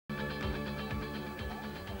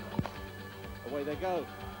Away they go.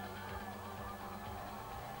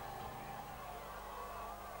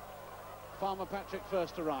 Farmer Patrick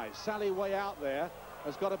first to rise. Sally way out there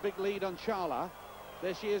has got a big lead on Chala.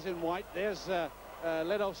 There she is in white. There's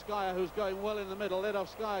Ledovskaya, who's going well in the middle.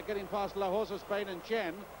 Ledovskaya getting past Lahoz Spain and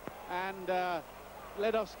Chen. And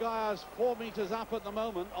Ledovskaya's 4 meters up at the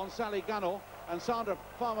moment on Sally Gunnell. And Sandra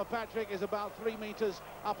Farmer Patrick is about 3 meters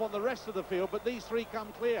up on the rest of the field. But these three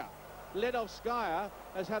come clear. Ledovskaya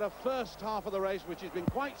has had a first half of the race which has been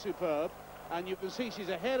quite superb. And you can see she's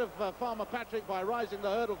ahead of Farmer Patrick by rising the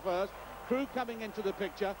hurdle first. Krug coming into the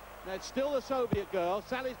picture. Now it's still the Soviet girl.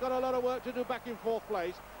 Sally's got a lot of work to do back in fourth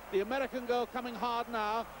place. The American girl coming hard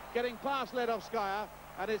now, getting past Ledovskaya,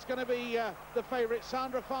 and it's going to be the favourite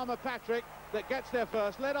Sandra Farmer Patrick that gets there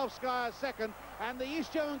first. Ledovskaya second, and the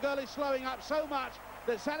East German girl is slowing up so much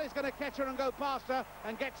that Sally's going to catch her and go past her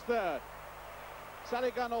and gets third.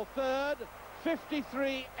 Sally Gunnell third,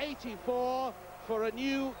 53.84 for a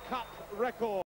new cup record.